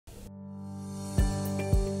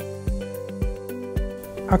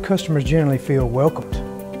Our customers generally feel welcomed,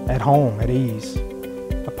 at home, at ease,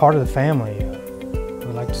 a part of the family.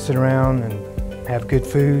 We like to sit around and have good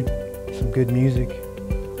food, some good music.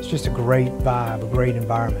 It's just a great vibe, a great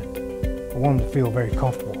environment. We want them to feel very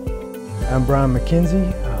comfortable. I'm Bryan McKenzie,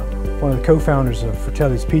 one of the co-founders of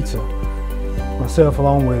Fratelli's Pizza. Myself,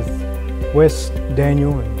 along with Wes,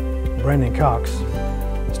 Daniel, and Brandon Cox,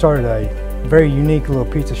 started a very unique little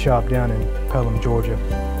pizza shop down in Pelham, Georgia.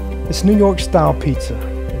 It's New York style pizza.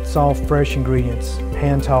 It's all fresh ingredients,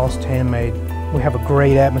 hand-tossed, handmade. We have a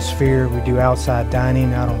great atmosphere. We do outside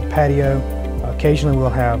dining out on the patio. Occasionally we'll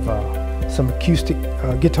have some acoustic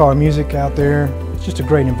guitar music out there. It's just a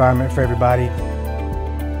great environment for everybody.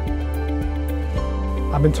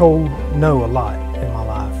 I've been told no a lot in my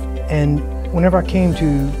life, and whenever I came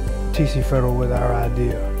to TC Federal with our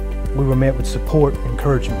idea, we were met with support and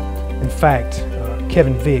encouragement. In fact,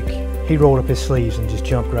 Kevin Vick, he rolled up his sleeves and just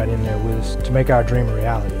jumped right in there with us to make our dream a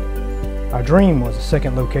reality. Our dream was a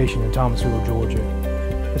second location in Thomasville, Georgia.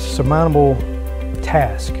 It's a surmountable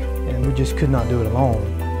task, and we just could not do it alone.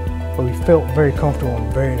 But we felt very comfortable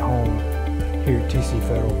and very at home here at TC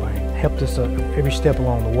Federal Bank. It helped us every step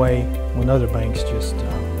along the way when other banks just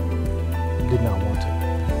did not want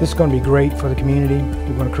to. This is going to be great for the community.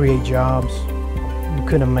 We're going to create jobs. We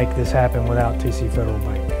couldn't make this happen without TC Federal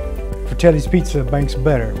Bank. Fratelli's Pizza banks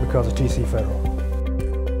better because of TC Federal.